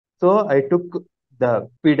So I took the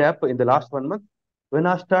speed app in the last 1 month. When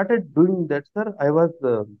I started doing that, sir, I was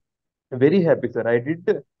very happy, sir. I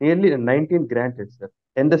did nearly 19 grand tests, sir.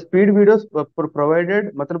 And the speed videos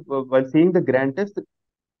provided, while seeing the grand test,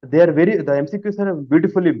 the MCQs are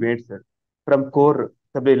beautifully made, sir. From core,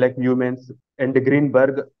 somebody like humans and the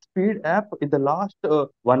Greenberg speed app in the last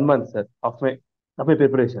 1 month, sir, of my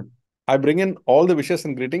preparation. I bring in all the wishes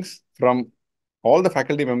and greetings from all the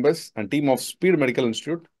faculty members and team of Speed Medical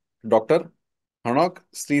Institute, Dr. Hanok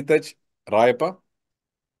Srithej Rayapp,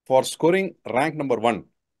 for scoring rank number 1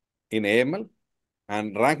 in AML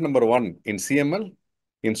and rank number 1 in CML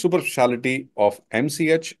in Super Speciality of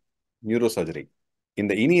MCH Neurosurgery in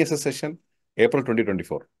the INISS session, April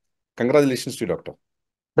 2024. Congratulations to you, Doctor.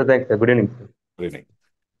 So thanks, sir. Good evening, sir. Good evening.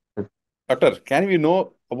 Doctor, can we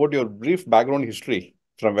know about your brief background history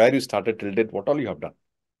from where you started till date? What all you have done?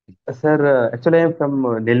 Sir, actually, I am from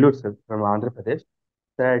Nellore, sir, from Andhra Pradesh.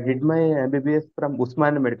 So I did my MBBS from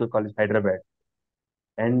Usman Medical College, Hyderabad.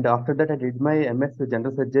 And after that, I did my MS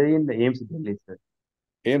General Surgery in the AIMS, Delhi, sir.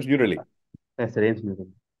 AIMS New Delhi. Yes, sir, AIMS, New Delhi.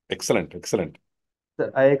 Excellent, excellent.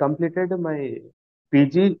 Sir, I completed my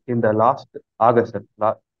PG in the last August,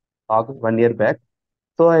 sir. August, 1 year back.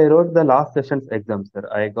 So I wrote the last session's exam, sir.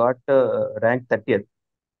 I got rank 30th.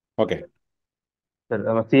 Okay. Sir,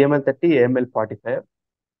 CML 30, AML 45.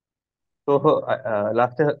 So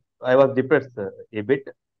last year I was depressed a bit.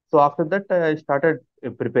 So after that, I started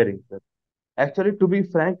preparing, sir. Actually, to be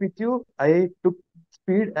frank with you, I took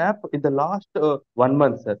speed app in the last 1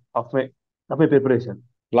 month, sir, of my preparation.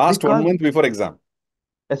 Last 1 Because month before exam.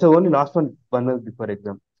 as only last 1 month before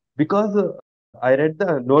exam. Because I read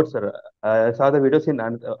the notes, sir. I saw the videos in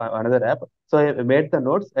another app. So I made the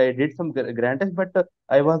notes. I did some grand tests, but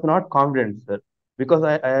I was not confident, sir. Because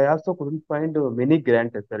I also couldn't find many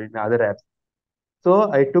grand tests, sir, in other apps.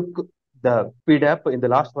 So I took the speed app in the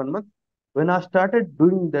last 1 month. When I started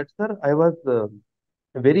doing that, sir, I was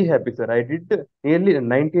very happy, sir. I did nearly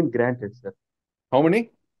 19 grand tests, sir. How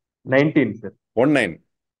many? 19, sir. 19.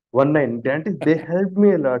 19 grand tests. They helped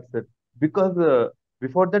me a lot, sir. Because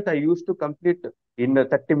before that, I used to complete in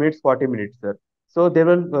 30 minutes, 40 minutes, sir. So there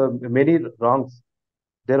were many wrongs.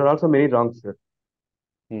 There were also many wrongs, sir.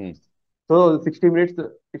 Hmm. So 60 minutes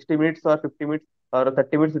or 50 minutes or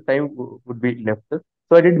 30 minutes time would be left.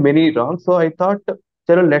 So I did many wrong. So I thought,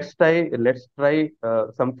 chalo, let's try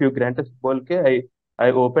some few grand tests. I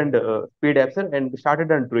opened speed app, sir, and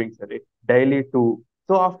started on doing, sir, daily two.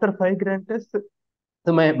 So after five grand tests,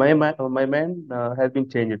 so my mind has been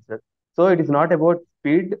changed, sir. So it is not about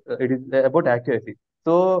speed, it is about accuracy.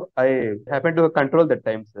 So I happen to control the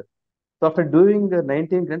time, sir. So after doing the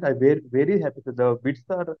 19 grant, I were very happy. So the bits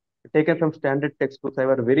are taken from standard textbooks. I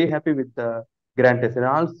was very happy with the grant test. And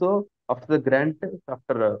also after the grant test,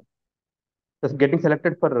 after just getting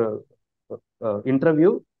selected for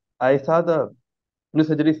interview, I saw the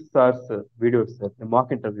neurosurgery SARS videos, the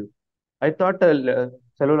mock interview. I thought,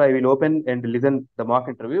 Salul, I will open and listen the mock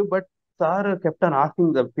interview, but Sir kept on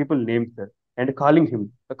asking the people names, sir, and calling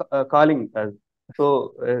him, calling us.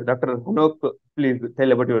 So, Dr. Hanok, please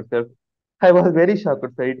tell about yourself. I was very shocked,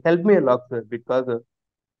 sir. It helped me a lot, sir, because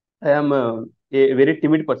I am a very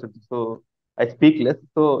timid person, so I speak less.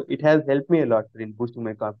 So it has helped me a lot, sir, in boosting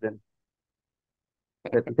my confidence.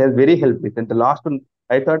 It has very helped me. And the last one,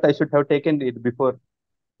 I thought I should have taken it before,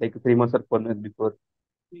 like 3 months or 4 months before.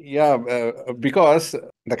 Yeah, because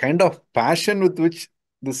the kind of passion with which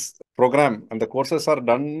this program and the courses are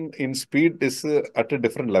done in speed is at a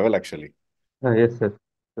different level, actually. Yes, sir.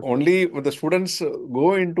 Only when the students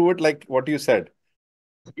go into it, like what you said,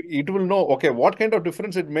 it will know, okay, what kind of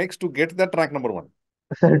difference it makes to get that rank number 1.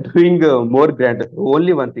 Sir, doing more grand.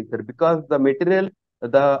 Only one thing, sir, because the material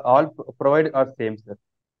the all provide are same, sir.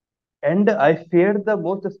 And I feared the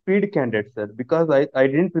most speed candidate, sir, because I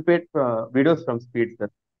didn't prepare videos from speed, sir.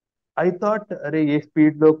 I thought, अरे ये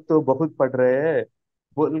speed लोग तो बहुत पढ़ रहे हैं,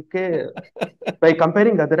 बोल के by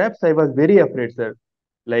comparing other apps, I was very afraid, sir.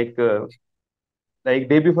 Like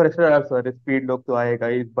day before yesterday also, अरे speed लोग तो आएगा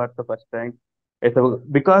इस बार तो first rank.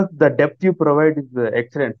 ऐसा because the depth you provide is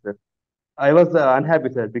excellent, sir. I was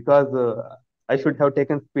unhappy, sir, because I should have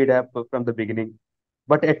taken speed app from the beginning.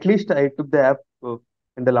 But at least I took the app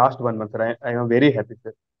in the last 1 month, sir. I am very happy,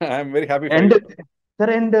 sir. I'm very happy for And you. sir,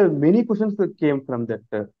 and many questions came from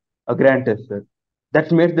that grant test, sir.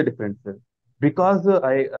 That made the difference, sir. Because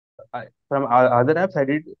I from other apps I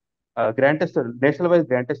did grant test, national-wise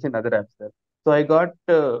grant test in other apps, sir. So I got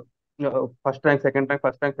first rank, second rank,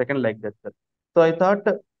 first rank, second like that, sir. So I thought,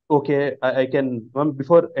 okay, I can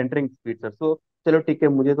before entering speed, sir. So चलो ठीक है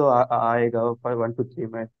मुझे तो आएगा 1 2 3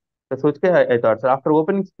 में तो सोच के I thought, sir, after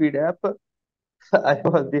opening speed app I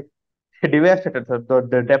was devastated, sir.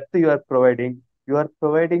 The depth you are providing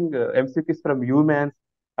MCQs from humans.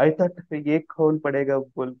 I thought ये कौन पढ़ेगा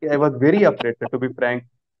बोल के. I was very afraid, sir, to be frank.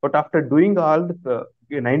 But after doing all the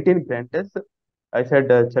 19 grand tests, I said,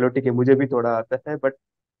 चलो ठीक है, मुझे भी थोड़ा आता है. But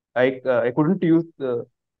I couldn't use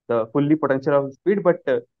the fully potential of speed. But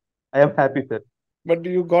I am happy, sir. But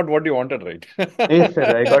you got what you wanted, right? Yes, sir.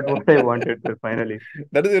 I got what I wanted, sir. Finally.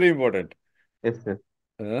 That is very important. Yes, sir.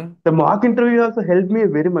 Uh, The mock interview also helped me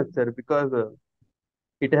very much, sir, because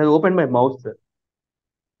it has opened my mouth, sir.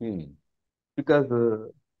 hmm. Because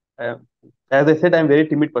I, as I said, I'm very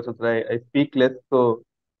timid person, sir. I speak less, so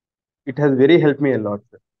it has very helped me a lot,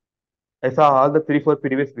 sir. I saw all the 3, 4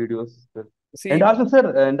 previous videos, sir. And See, also, sir,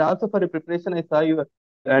 and also for the preparation, I saw your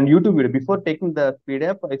and YouTube video. Before taking the speed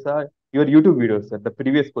app, I saw your YouTube videos, sir. The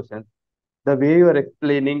previous questions, the way you are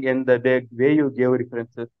explaining and the way you gave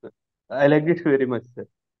references, sir. I liked it very much, sir.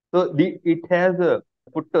 So it has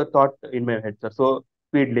put a thought in my head, sir. So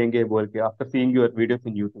speed lenge bol ke after seeing your videos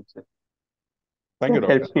in YouTube, sir. thank you, That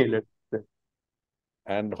doctor. helps me a lot, sir.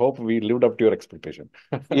 And hope we lived up to your expectation.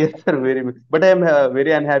 Yes, sir, very much. But I am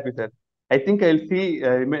very unhappy, sir. I think I'll see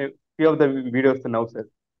few of the videos now, sir,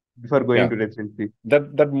 before going Yeah, to residency.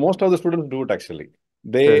 that most of the students do it actually.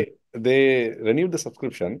 Sir, They renew the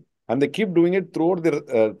subscription and they keep doing it throughout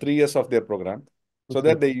their 3 years of their program, so okay,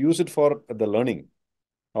 that they use it for the learning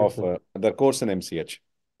yes, of sir, their course in MCH.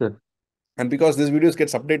 sir. And because these videos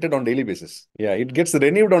gets updated on daily basis, yeah, it gets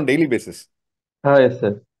renewed on daily basis. Yes,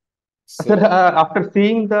 sir. Sir, So after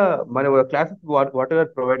seeing the classes, whatever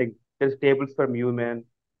providing, there's tables from human,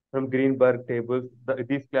 from Greenberg tables,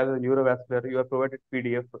 these classes, neurovascular, you are provided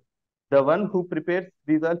PDF. The one who prepares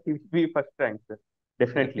these all, he will be first rank, sir.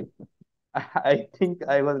 Definitely. I think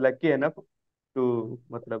I was lucky enough to,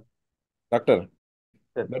 matlab, doctor,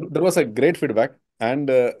 sir. there was a great feedback, and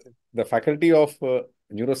the faculty of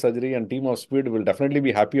neurosurgery and team of speed will definitely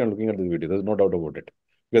be happy on looking at this video. There's no doubt about it.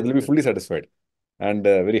 Because Yes, they'll be sir. fully satisfied and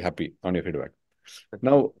very happy on your feedback. Sir,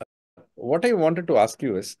 Now, what I wanted to ask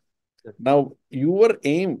you is, sir. now your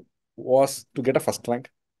aim was to get a first rank.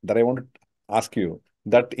 That I wanted to ask you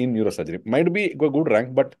that in neurosurgery might be a good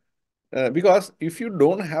rank, but because if you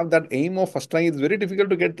don't have that aim of first rank, it's very difficult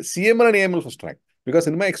to get CML and AML first rank. Because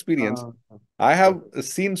in my experience, Uh, I yes, have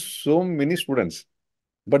seen so many students,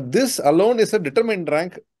 but this alone is a determined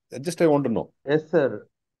rank. Just I want to know. yes, sir.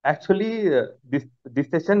 Actually, this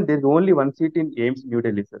session, there's only one seat in AIMS New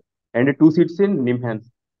Delhi, sir, and two seats in NIMHANS.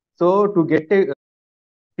 So to get a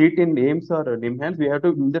seat in AIMS or NIMHANS, we have to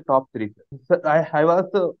in the top three, sir. Sir, I was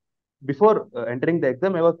before entering the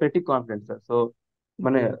exam, I was pretty confident, sir. So,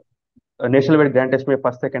 मैंने national wide grand test में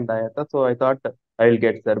first second आया था सो I thought I will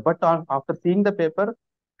get sir but after seeing the paper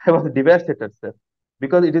I was devastated sir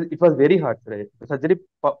because it was very hard sir. The surgery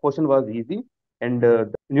portion was easy and the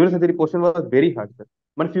neurosurgery portion was very hard sir.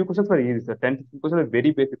 But few questions were easy sir. 10 15 questions were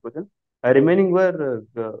very basic questions. Remaining were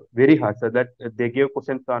very hard sir. That they gave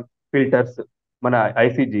questions on filters, mana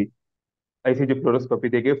ICG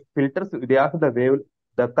fluoroscopy. They gave filters. They asked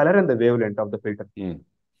the color and the wavelength of the filter. Mm.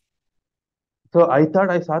 So I thought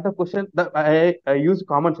I saw the question. I used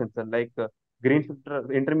common sense, sir, like green filter,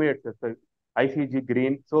 intermediate, sir, ICG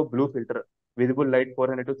green, so blue filter, visible light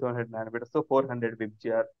 400 to 700 nanometers, so 400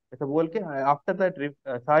 VGR. ऐसा बोल के after that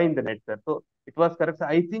saw in the net, sir. So it was correct. Sir.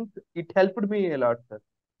 I think it helped me a lot, sir,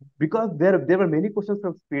 because there were many questions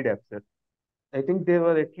from speed app, sir. I think there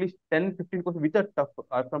were at least 10, 15 questions which are tough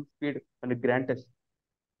are from speed and grant test.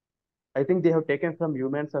 I think they have taken from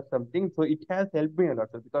humans or something. So it has helped me a lot,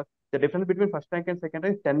 sir, because the difference between first rank and second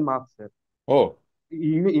rank is 10 marks, sir. Oh,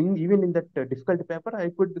 Even in that difficult paper, I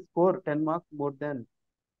could score 10 marks more than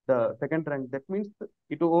the second rank. That means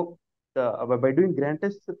by doing grand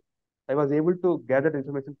tests, I was able to gather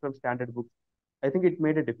information from standard books. I think it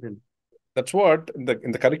made a difference. that's what in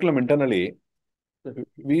the curriculum internally Sir.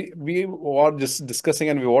 we are just discussing,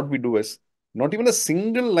 and what we do is not even a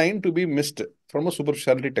single line to be missed from a super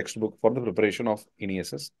specialty textbook for the preparation of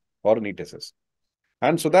INISS or NEETSS.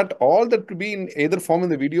 And so that all that to be in either form in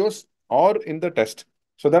the videos or in the test,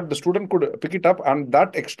 so that the student could pick it up, and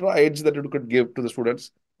that extra edge that it could give to the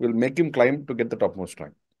students will make him climb to get the topmost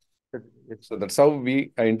rank. Yes, So that's how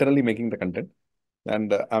we are internally making the content.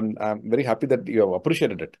 And I'm very happy that you have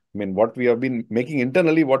appreciated it. I mean, what we have been making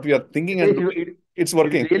internally, what we are thinking and doing, it's it is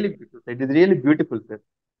working. really beautiful. It is really beautiful, sir.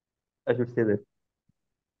 I should say that.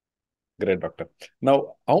 Great, doctor.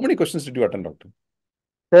 Now, how many questions did you attend, doctor?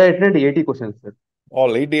 Sir, I attended 80 questions, sir.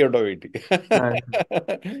 All 80 out of 80.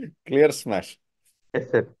 Uh, Clear smash. yes,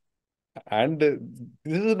 sir. And this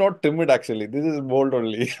is not timid actually. This is bold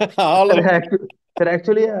only. All Sir, of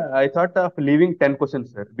actually, I thought of leaving 10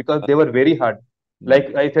 questions, sir, because they were very hard. Hmm.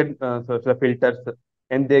 Like I said, so the filters,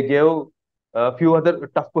 and they gave a few other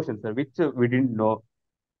tough questions, sir, which we didn't know.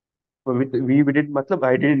 We did, matlab,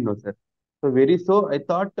 I didn't know, sir. So very so, I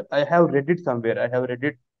thought I have read it somewhere. I have read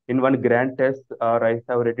it in one grand test, or I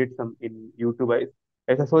have read it some in YouTube.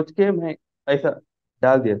 ऐसा सोच के मैं ऐसा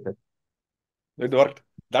डाल दिया, sir. It worked.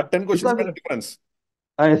 That 10 questions made Because a difference.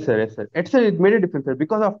 yes, sir, yes, sir. It made a difference, sir.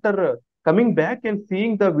 Because after coming back and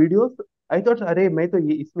seeing the videos, I thought, अरे मैं तो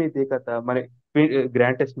ये इसमें देखा था, मैंने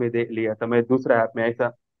ग्रैंड टेस्ट में देख लिया था, मैं दूसरा ऐप में ऐसा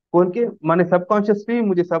खोल के मैंने सबकॉन्शियसली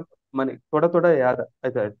मुझे सब मैंने थोड़ा थोड़ा याद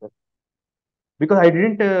ऐसा ऐसा because I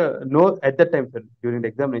didn't know at that time, sir, during the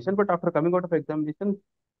examination, but after coming out of examination,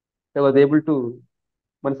 I was able to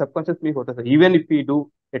मैंने subconsciously होता था, even if we do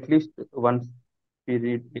at least once we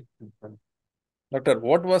read it. Doctor,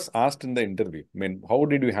 what was asked in the interview? I mean, how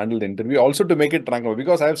did you handle the interview? Also to make it rankable,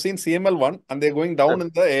 because I have seen CML one and they're going down Sir.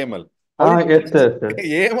 in the AML. How did you Yes, manage sir, sir.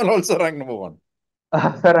 AML also ranked number one?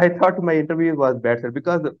 Sir, I thought my interview was bad, sir,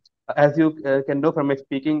 because as you can know from my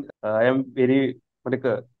speaking, I am very like,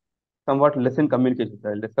 somewhat less in communication,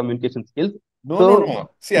 sir, less communication skills. No, no, So, no.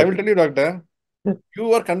 See, I will tell you, doctor,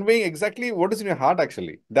 you are conveying exactly what is in your heart,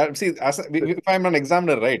 actually. That see, if I'm an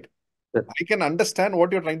examiner, right, sir, I can understand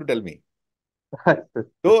what you're trying to tell me. sir,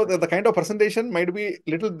 So the kind of presentation might be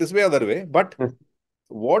little this way, other way, but yes,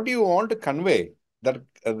 what you want to convey, that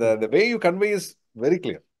yes, the way you convey is very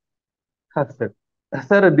clear. yes, sir.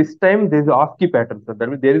 Sir, this time there is a ASCII pattern, sir. That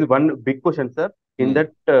means there is one big question, sir. In Hmm.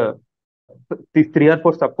 that, these three or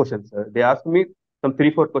four sub questions, sir. They asked me some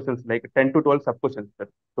three, four questions, like 10 to 12 sub questions, sir.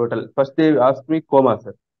 Total. First, they asked me coma,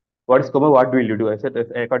 sir. What is coma? What will you do? I said,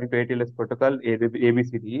 according to ATLS protocol, A, B,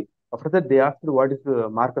 C, D, E. After that, they asked me what is the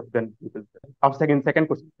mark of gun people, sir. After second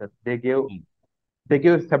question, sir. Hmm. They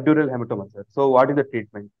gave subdural hematoma, sir. So, what is the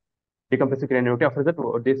treatment? Decompressive craniopathy. After that,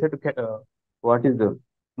 they said, what is the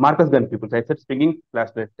Marcus gun people? So I said, swinging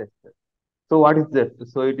flashlight test, sir. So what is that?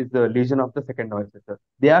 So it is the lesion of the second noise, sir.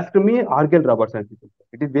 They asked me Argel Robertson people.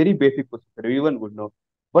 It is very basic question, sir. Everyone would know.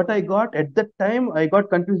 But I got at that time I got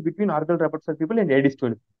confused between Argel Robertson people and Addis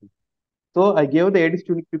Tunic people. So I gave the Addis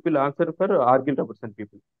Tunic people answer for Argel Robertson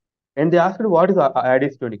people. And they asked what is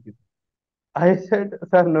Addis Tunic people. I said,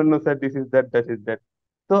 sir, no, no, sir, this is that, that is that.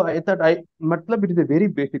 So I thought matlab it is a very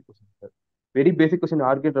basic question, sir. Very basic question.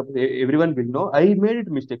 Argel everyone will know. I made it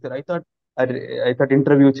mistake, sir. I thought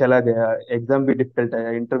interview chala gaya, exam भी difficult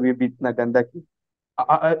है, interview भी इतना गंदा की.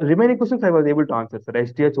 Remaining questions I was able to answer, sir.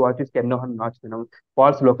 STH what is cannot notch,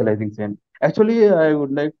 false localizing sign. Actually, I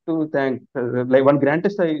would like to thank, like one grand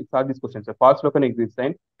test I saw this question, sir. False localizing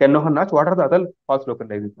sign, cannot notch. What are the other false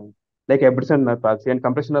localizing signs? Like Eberson nerve palsy and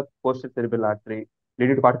compression of posterior cerebral artery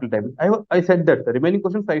leading to particle damage. I said that. The remaining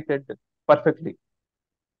questions I said perfectly.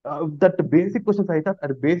 That basic questions I thought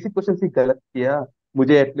अरे basic questions ही गलत किया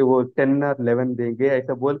मुझे वो 10 और 11 देंगे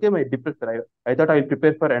ऐसा बोल के मैं डिप्रेस कराया I thought I will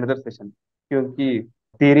prepare for another session क्योंकि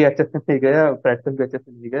थियरी अच्छे से नहीं गया प्रैक्टिस भी अच्छे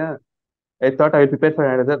से नहीं गया I thought I will prepare for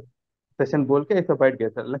another session बोल के ऐसा बैठ गया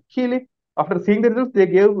sir luckily after seeing the results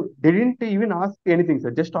they didn't even ask anything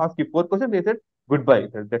sir just ask you four questions they said goodbye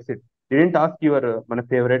sir that's it they didn't ask your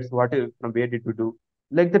favorites from where did you do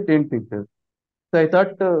like the 10 things sir so I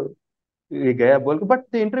thought ये गया बोल के but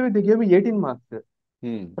the interview they give me 18 marks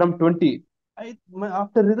Hmm. From 20 आई मैं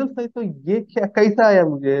after results आई तो ये क्या कैसा आया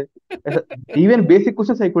मुझे ऐसा even basic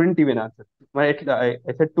questions I couldn't even answer मैं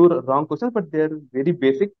I said to wrong questions but they are very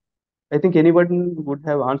basic I think anyone would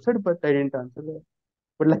have answered but I didn't answer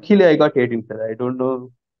but luckily I got 18 sir I don't know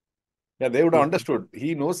Yeah, they would have understood. He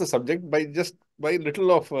knows the subject by just by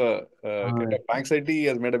little of kind of anxiety. He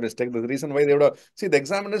has made a mistake. That's the reason why they would have. See, the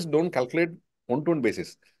examiners don't calculate one-to-one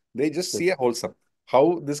basis. They just see a wholesome. How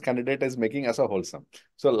this candidate is making as a wholesome.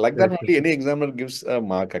 So, like that, only any examiner gives a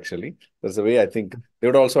mark. Actually, that's the way I think they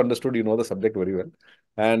would also understood. You know the subject very well,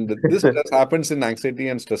 and this just happens in anxiety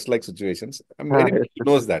and stress-like situations. I mean, anybody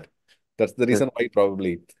knows that. That's the reason why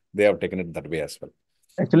probably they have taken it that way as well.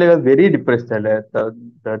 Actually, I was very depressed.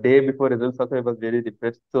 The day before results also, I was very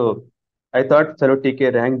depressed. So I thought, चलो ठीक है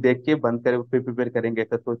rank देख के बंद कर फिर prepare करेंगे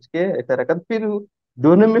ऐसा सोच के ऐसा रखा फिर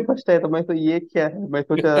दोनों में फर्स्ट आया तो मैं तो ये क्या है मैं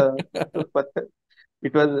सोचा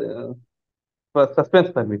it was suspense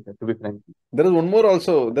for me to be frank. There is one more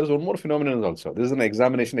also. There is one more phenomenon also. This is an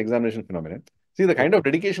examination phenomenon. See the kind of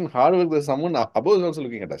dedication, hard work that someone above is also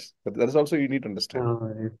looking at us. That is also you need to understand.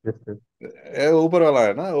 ऊपर वाला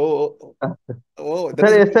है ना वो that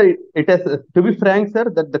Sir, is yes, sir. It has to be frank, sir.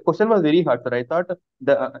 That the question was very hard, sir. I thought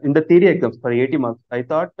in the theory exams for 80 marks, I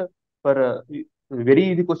thought for very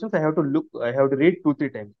easy questions, I have to read two, three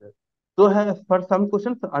times, sir. So for some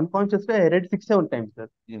questions, unconsciously, I read 6, 7 times, sir.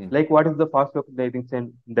 mm, Like what is the fast localizing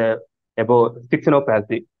sense, the above 6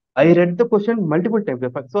 palsy. I read the question multiple times.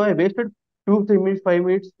 So I wasted 2, 3 minutes, 5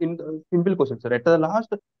 minutes in the simple questions, sir. At the last,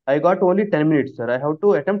 I got only 10 minutes, sir. I have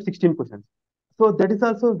to attempt 16 questions. So that is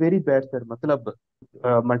also very bad, sir. Matlab,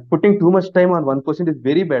 putting too much time on one question is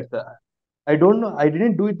very bad, sir. I don't know. I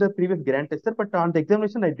didn't do it the previous grand test, sir, but on the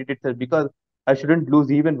examination I did it, sir, because I shouldn't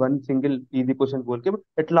lose even one single easy question goal. But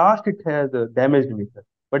at last it has damaged me, sir.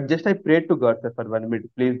 But just I prayed to God, sir, for 1 minute.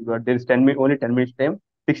 Please, God, there is 10 minutes, only 10 minutes time.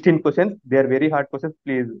 16 questions. They are very hard questions.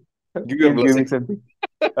 Please, Give your please give me blessings. something.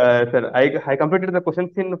 Sir, I completed the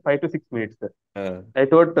questions in 5 to 6 minutes, sir. Uh, I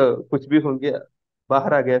thought कुछ भी होंगे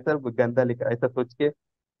बाहर आ गया sir गंदा लिखा ऐसा सोच के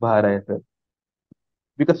बाहर आया sir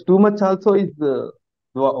because too much also is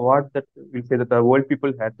what that will say that the old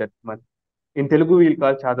people had that month. In Telugu, we'll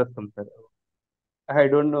call chadastam, sir. I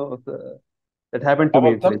don't know, sir. That happened to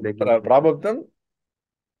me, sir, Prabhaktam, in the examination. Prabhaktam,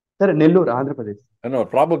 Sir, Nellore, Andhra Pradesh. no,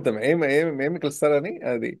 Prabhaktam, ఏమి కలుస్తారని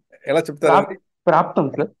అది ఎలా చెప్తారని Praptam,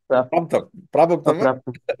 sir. ప్రాప్తం ప్రాభక్తమా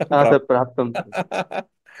Praptam. Ah, sir, Praptam, sir.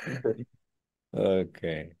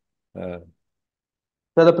 Okay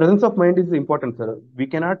So the presence of mind is important, sir. We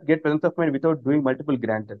cannot get presence of mind without doing multiple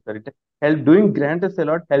grand tests, sir. Doing grand tests a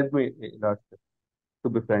lot helped me a lot, sir, to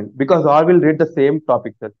be frank. Because all will read the same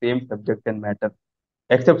topic, sir, same subject and matter.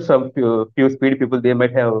 Except some few speed people, they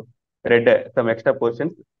might have read some extra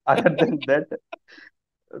portions. Other than that,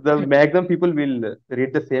 the maximum people will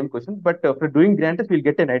read the same question. But for doing grand tests, we'll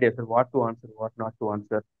get an idea, sir, what to answer, what not to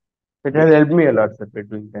answer. It has great. helped me a lot, sir, by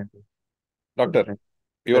doing grand tests. To be Doctor, frank.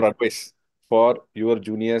 your Yes, advice for your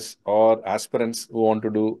juniors or aspirants who want to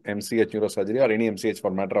do MCH neurosurgery or any MCH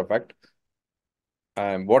for matter of fact,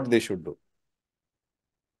 what they should do.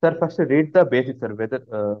 sir, first read the basics, sir. Whether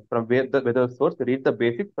from whether source, read the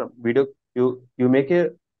basics from video. You make a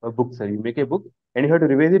book, sir. You make a book, and you have to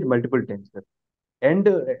revise it multiple times, sir. And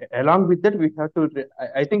along with that, we have to.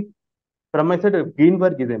 I think from my side,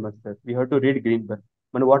 Greenberg is a must, sir. We have to read Greenberg.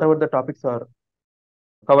 And whatever the topics are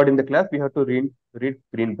covered in the class, we have to read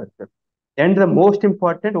Greenberg, sir. And the most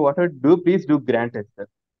important, what I do, please do grant test, sir.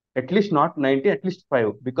 At least not 90, at least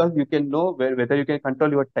 5, because you can know whether you can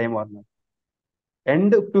control your time or not.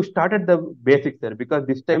 And to start at the basics, sir, because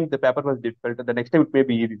this time the paper was difficult. The next time it may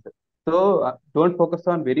be easy, sir. So don't focus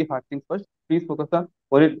on very hard things first. Please focus on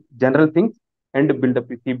only general things and build up,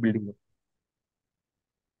 keep building up.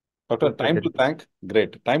 Doctor, That's time it. to thank.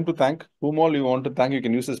 Great. Time to thank. Whom all you want to thank, you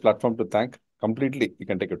can use this platform to thank completely. You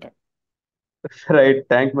can take your time. Sir, I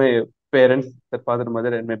thank my parents, the father,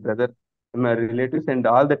 mother, and my brother, and my relatives, and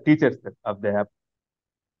all the teachers, sir, of the app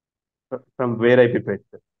from where I prepared,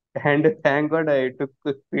 sir. And thank God I took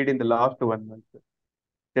speed in the last 1 month, sir.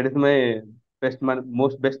 That is my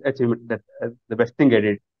most best achievement. That the best thing I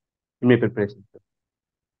did in my preparation, sir.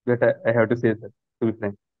 That I have to say, sir, to be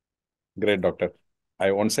frank. Great, doctor.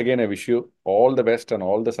 I wish you all the best and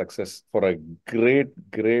all the success for a great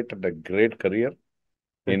career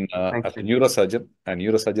Yes, in sir. Thank as a you.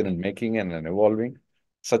 neurosurgeon in making and evolving.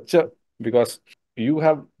 Because you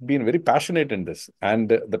have been very passionate in this, and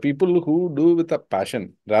the people who do with a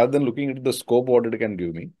passion rather than looking into the scope what it can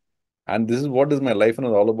give me, and this is what is my life and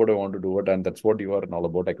all about. I want to do it, and that's what you are all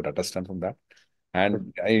about. I could understand from that. Yes,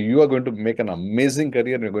 And you are going to make an amazing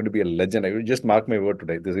career and you're going to be a legend. I will just mark my word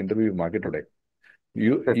today. This interview, you mark it today.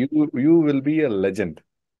 You yes, you you will be a legend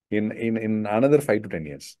in another 5 to 10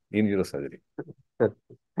 years in neurosurgery. yes.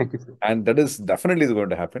 Thank you, sir. And that is definitely going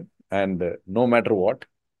to happen. And no matter what.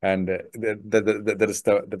 And that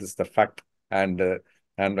is the fact. And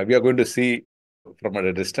we are going to see you from at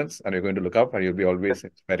a distance and you're going to look up and you'll be Yes, always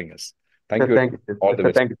inspiring us. Thank sir. you. Thank you, sir. All Yes, the sir.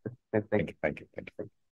 best. Thank you, sir. Yes, thank Thank you. you. Thank you. Thank you.